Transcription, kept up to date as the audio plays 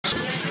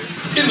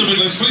In the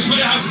Midlands, please put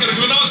your hands together.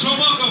 Give a nice one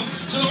welcome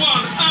to the one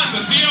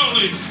and the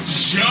only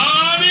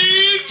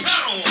Johnny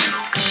Carroll.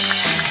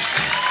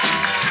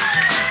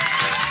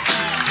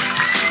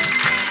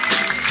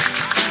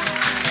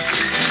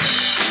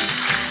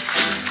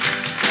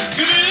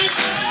 Good evening.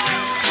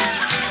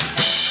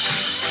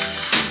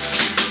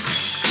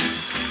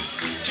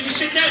 Can you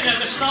sit down there?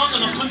 The snarls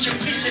and I'll punch a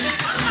piss in it.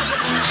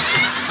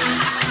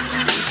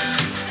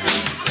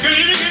 Good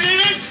evening, good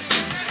evening.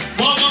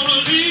 Mona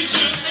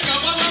Lisa,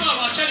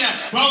 I tell you,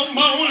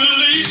 Mona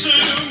Lisa,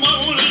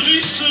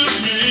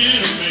 me.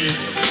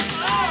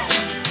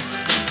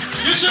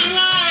 You should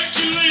like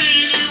a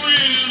lady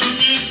with a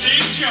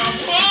mystic charm,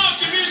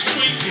 walking this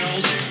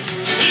twinkle.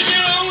 Is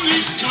it only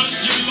 'cause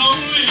you're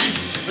lonely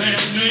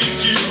that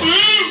makes you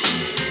ooh?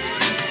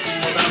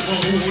 Well, that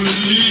Mona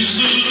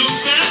Lisa look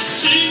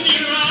that's in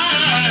your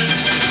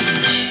eyes.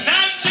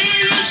 Now do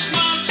you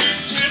smile to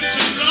tempt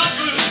and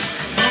lovers,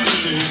 Mona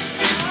Lisa?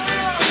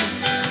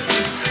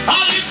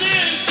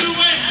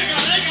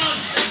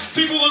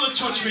 People want to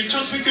touch me,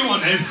 go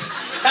on now.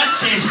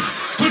 That's it.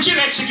 Put your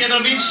legs together,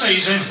 I'm in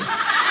season.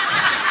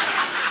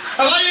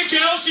 How are you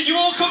girls? Did you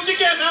all come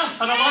together?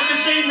 And I'd like to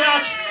see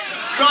that.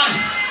 Right.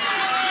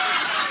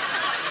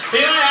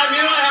 Here I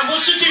am.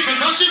 What's the difference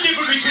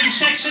between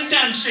sex and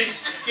dancing?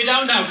 You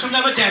don't know, come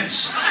and have a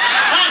dance.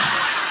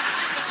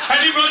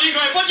 Anybody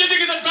going, what do you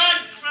think of the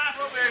band?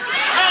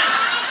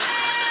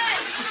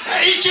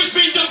 He's just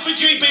been done for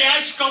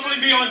GBH, gobbling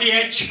behind the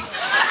edge.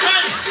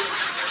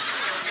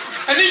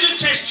 And he's a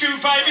test tube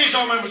baby, his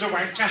old man was a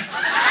wanker.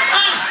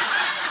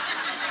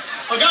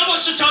 I gotta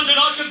watch the time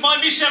tonight because my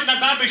miss having a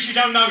baby she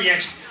don't know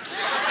yet.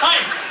 Hey,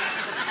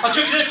 I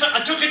took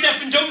a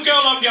deaf and dumb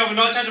girl home the other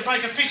night, had to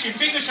break a pissing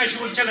finger so she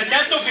wouldn't tell her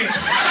dad nothing.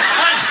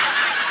 Hey,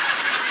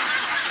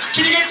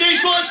 can you get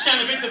these lights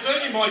down a bit? They're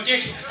burning my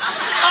dick.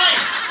 Hey,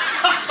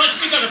 what's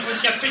me gonna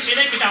punch your piss in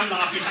if you don't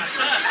laugh at that?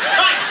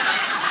 Hey,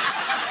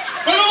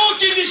 when I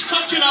walked in this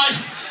club tonight,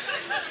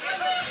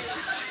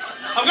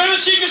 I'm going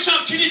to sing a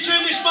song. Can you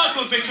turn this mic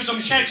on because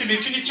I'm shouting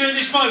it? Can you turn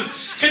this mic?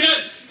 Can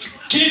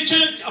you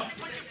turn the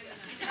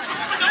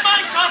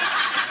mic up?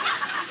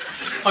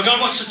 I gotta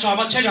watch the time.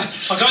 I tell you,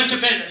 I'm going to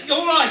bed. You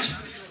all right?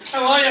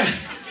 How are you?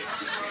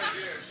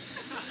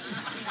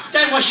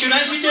 Don't wash your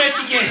hands. You're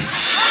dirty again.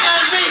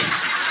 And me.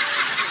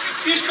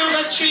 You smell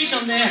that cheese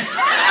on there.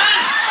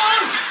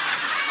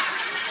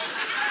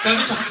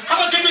 How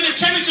about doing with the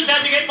chemist today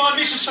to get my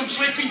missus some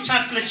sleeping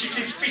tablets? She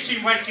keeps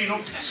pissing, waking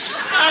up.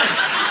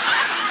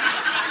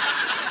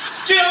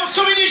 Do you know, I'm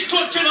coming to this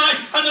club tonight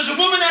and there's a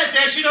woman out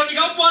there, she'd only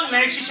got one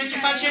leg, she said,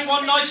 you fancy a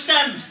one night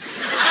stand?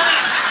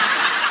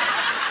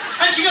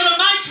 And she got a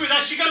mate with her,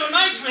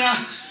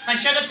 and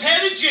she had a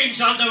pair of jeans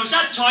on that was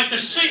that tight, the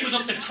seam was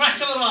up the crack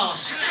of her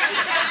arse.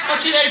 I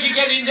said, how'd you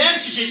get in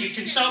them? She said, you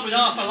can start with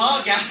half a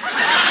lager.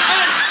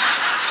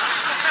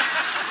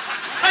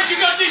 And she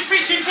got this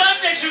pissing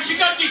bloke next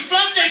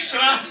to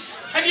her,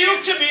 and he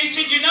looked at me, he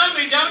said, you know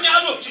me, don't you?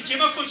 I looked at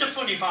him, I thought he was a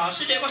funny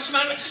bastard. What's the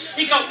matter?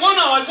 He got one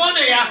eye, one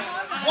ear,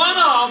 one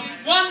arm,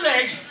 one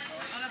leg.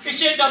 He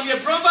said, I'm your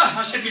brother.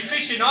 I said, you're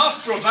pissing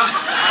off, brother.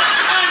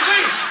 And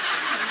we...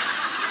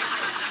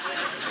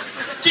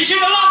 Do you see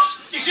the lots?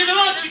 Do you see the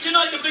lots?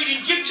 Tonight the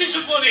bleeding gypsies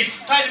are funny.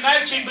 Paid them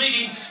out in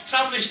bleeding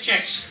traveller's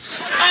checks.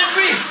 And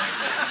we...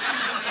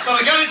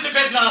 But I got into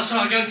bed last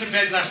night,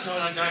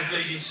 I don't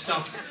bleeding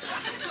stop.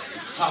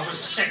 I was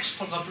sexed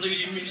from the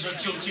bleeding minute I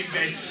jumped in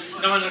bed.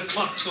 9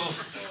 o'clock till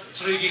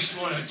 3 this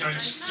morning, I don't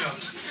stop.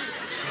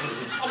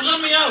 I was on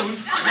my own.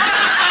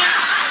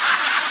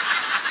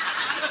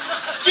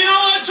 Do you know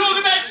why I talk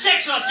about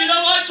sex a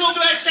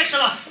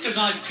lot? Because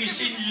I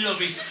pissing love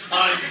it.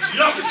 I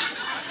love it.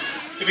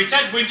 If it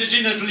had winters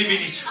in, I'd live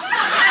in it.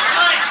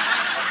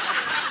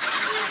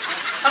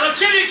 And I'll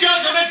tell you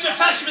girls, I'm after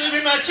fast with the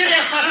women. I'll tell you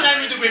how fast I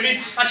am with the women.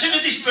 I said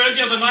to this bird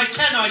the other night,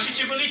 can I? She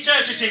said, well, it's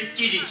hers. I said,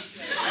 did it.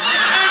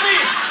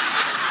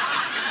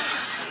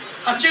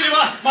 I'll tell you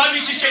what, my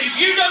missus said, if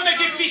you don't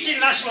make it pissing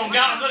last longer,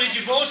 I'm going to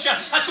divorce you.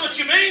 That's what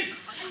you mean?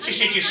 She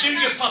said, as soon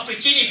as you pop it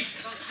in it,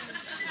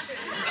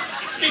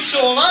 it's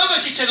all over.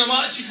 She said,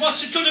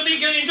 what's the good of me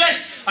getting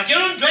dressed? I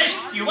get undressed,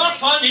 you up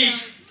on it.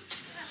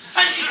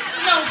 And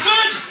no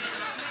good.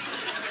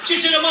 She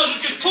said, I might as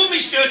well just pull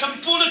my skirt and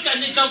pull it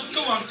and then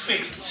go on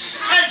quick.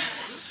 And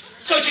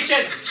so she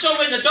said, so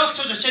when the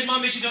doctors, I said,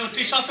 my missus is going to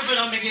piss off if I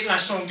don't make it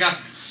last longer.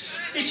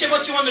 He said,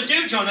 what do you want to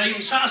do, Johnny?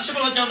 I said,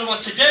 well, I don't know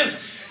what to do.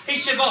 He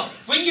said, well,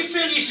 when you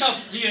feel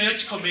yourself, the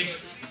urge coming.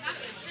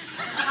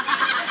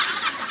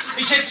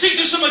 He said, think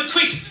of something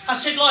quick. I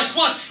said, like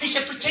what? He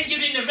said, pretend you're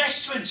in a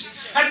restaurant,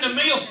 having a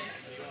meal.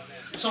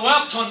 So I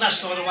hopped on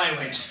last night, away I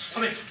went. I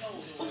went,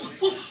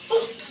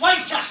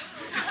 waiter.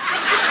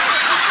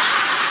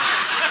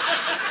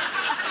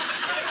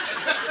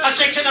 I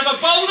said, can I have a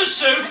bowl of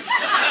soup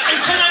and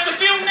can I have the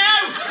bill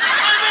now?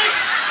 I mean,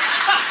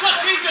 what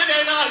are we going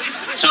to do?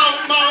 So,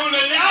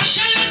 Mona, I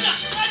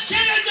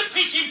tell you the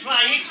pissing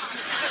play it.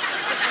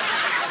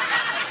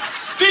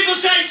 People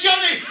say,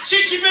 Johnny,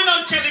 since you've been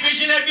on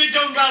television, have you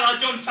done well? I've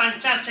done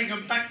fantastic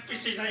and back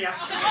pissing here.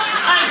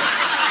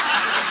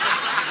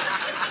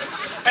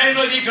 Ain't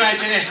bloody great,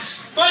 innit?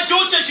 My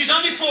daughter, she's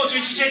only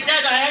 14, she said,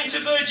 Dad, I ain't a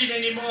virgin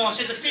anymore. I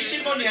said, the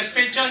pissing money I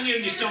spent on you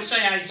and you still say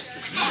ain't.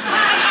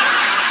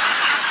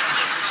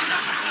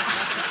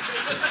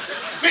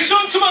 My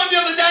son come home the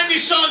other day, my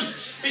son,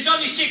 he's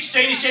only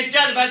 16, he said,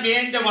 Dad, I've had my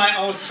end away.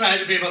 I was proud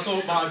of him, I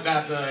thought, my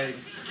baby.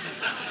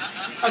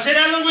 I said,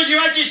 how long was you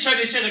at your son?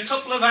 He said, a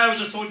couple of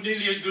hours, I thought,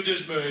 nearly as good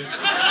as me.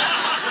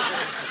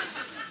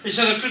 He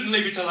said, I couldn't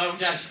leave it alone,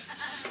 Dad.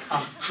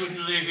 I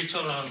couldn't leave it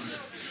alone.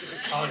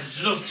 I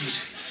loved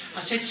it. I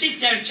said, sit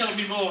down, tell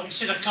me more. He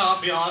said, I can't,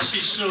 my arse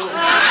is sore.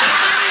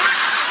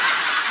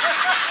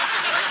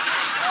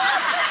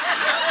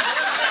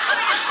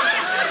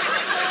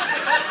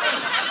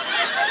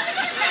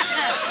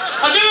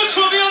 I done a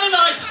club the other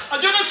night.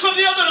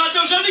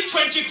 There was only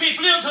 20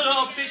 people in. I thought,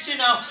 oh, pissing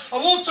out. I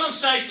walked on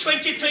stage,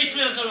 20 people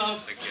in. I thought,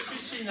 oh,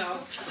 pissing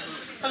out.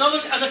 And I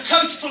looked, and a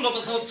coach pulled up.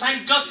 I thought,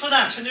 thank God for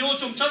that. And they all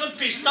jumped on and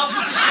pissed off.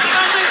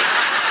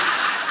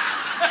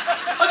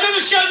 I did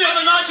a show the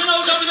other night and I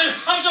was on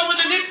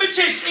with an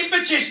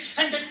hypnotist,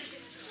 and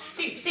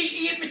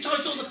he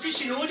hypnotised all the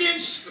pissing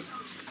audience.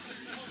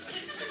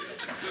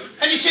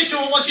 And he said to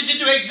him, I want you to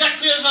do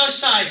exactly as I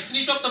say. And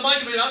he dropped the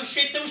mic and went, oh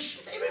shit, there was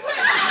shit everywhere.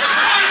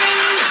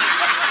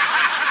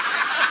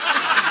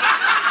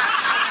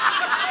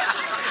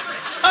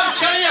 I'll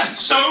tell you.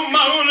 So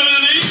Mona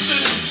Lisa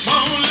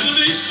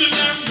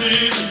and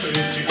me.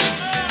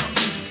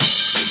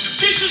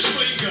 This is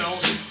sweet girl.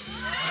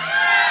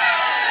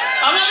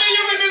 I know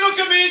you women look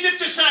at me as if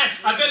to say,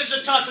 I bet it's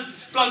the type of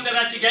bloke that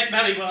had to get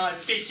married. Well, I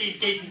pissing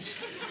didn't.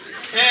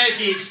 Yeah, I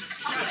did.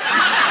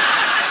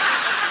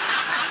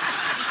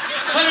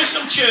 There is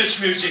some church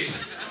music.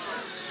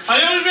 I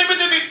only remember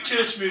the big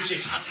church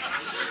music.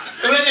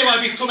 Well,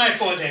 anyway, we've come out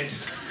by then.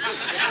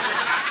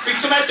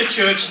 We've come out the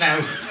church now.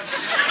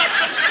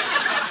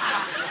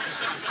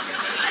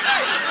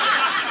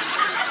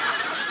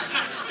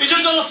 He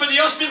does a lot for the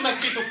hospital,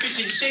 make people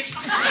pissing sick.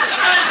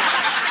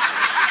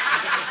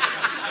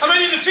 I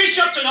went in the fish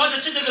shop tonight, I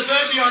said to the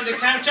bird behind the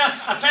counter,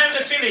 £1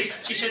 a fillet.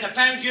 She said,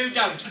 £1 you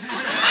don't.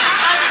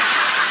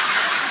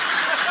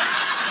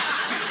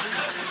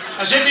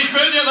 I said this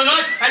bird the other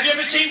night, have you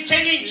ever seen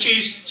 10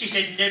 inches? She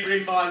said, never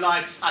in my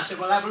life. I said,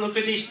 well, have a look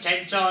at this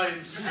 10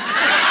 times.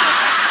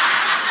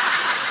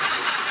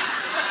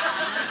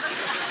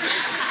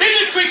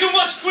 Here's a quick and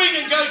what's green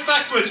and goes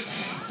backwards.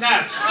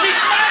 Now, this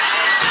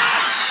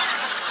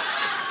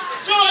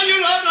so you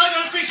love like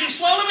a fish and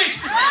swallow it.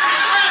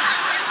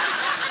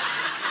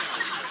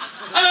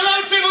 And a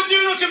lot of people do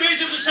look at me as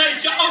if to say,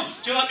 oh,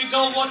 do you like me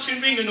gold watch and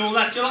ring and all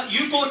that? Do you like,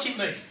 you bought it,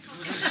 me.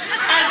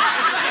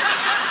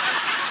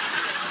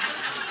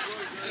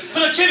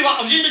 But I tell you what,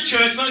 I was in the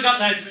church when I got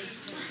there.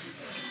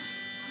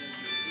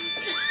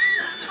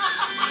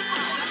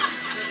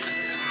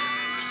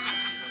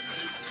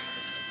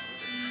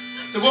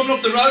 The woman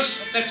up the road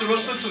left her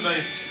husband for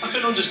me. I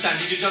can understand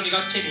it, he's only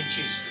got 10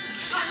 inches.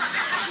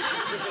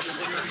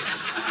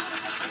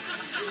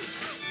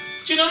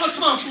 Do you know, when I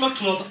come home from a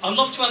club, I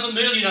love to have a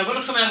meal, you know, when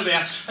I come out of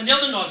here. And the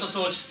other night I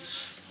thought,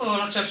 oh,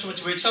 I'll have to have something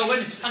to eat. So I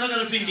went and I got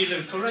a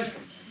vindaloo curry.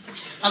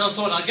 And I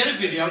thought, I'll get a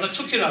video, and I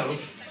took it home.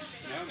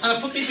 And I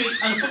put my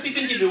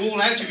vindaloo all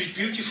out, it was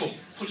beautiful.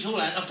 Put it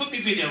all out, I put my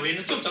video in,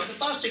 I jumped up, the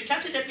bastard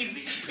cat had me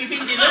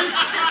vindaloo.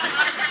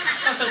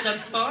 I thought, that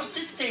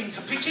bastard thing,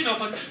 I picked it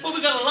up, and, oh, we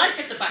got a lake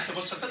at the back of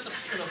us, I got the,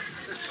 you know,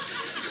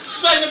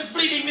 straight in the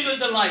bleeding middle of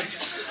the lake.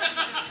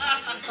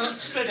 And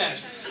spread out.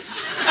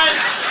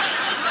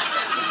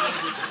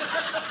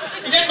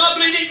 And he let my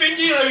bleeding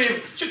vindaloo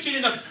in, chucked it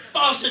in a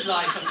bastard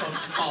lake, I thought,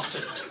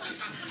 bastard.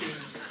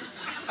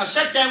 I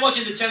sat down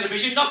watching the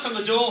television, knocked on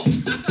the door.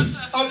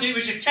 Opened it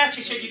was a cat,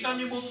 he said, you got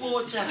any more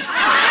water?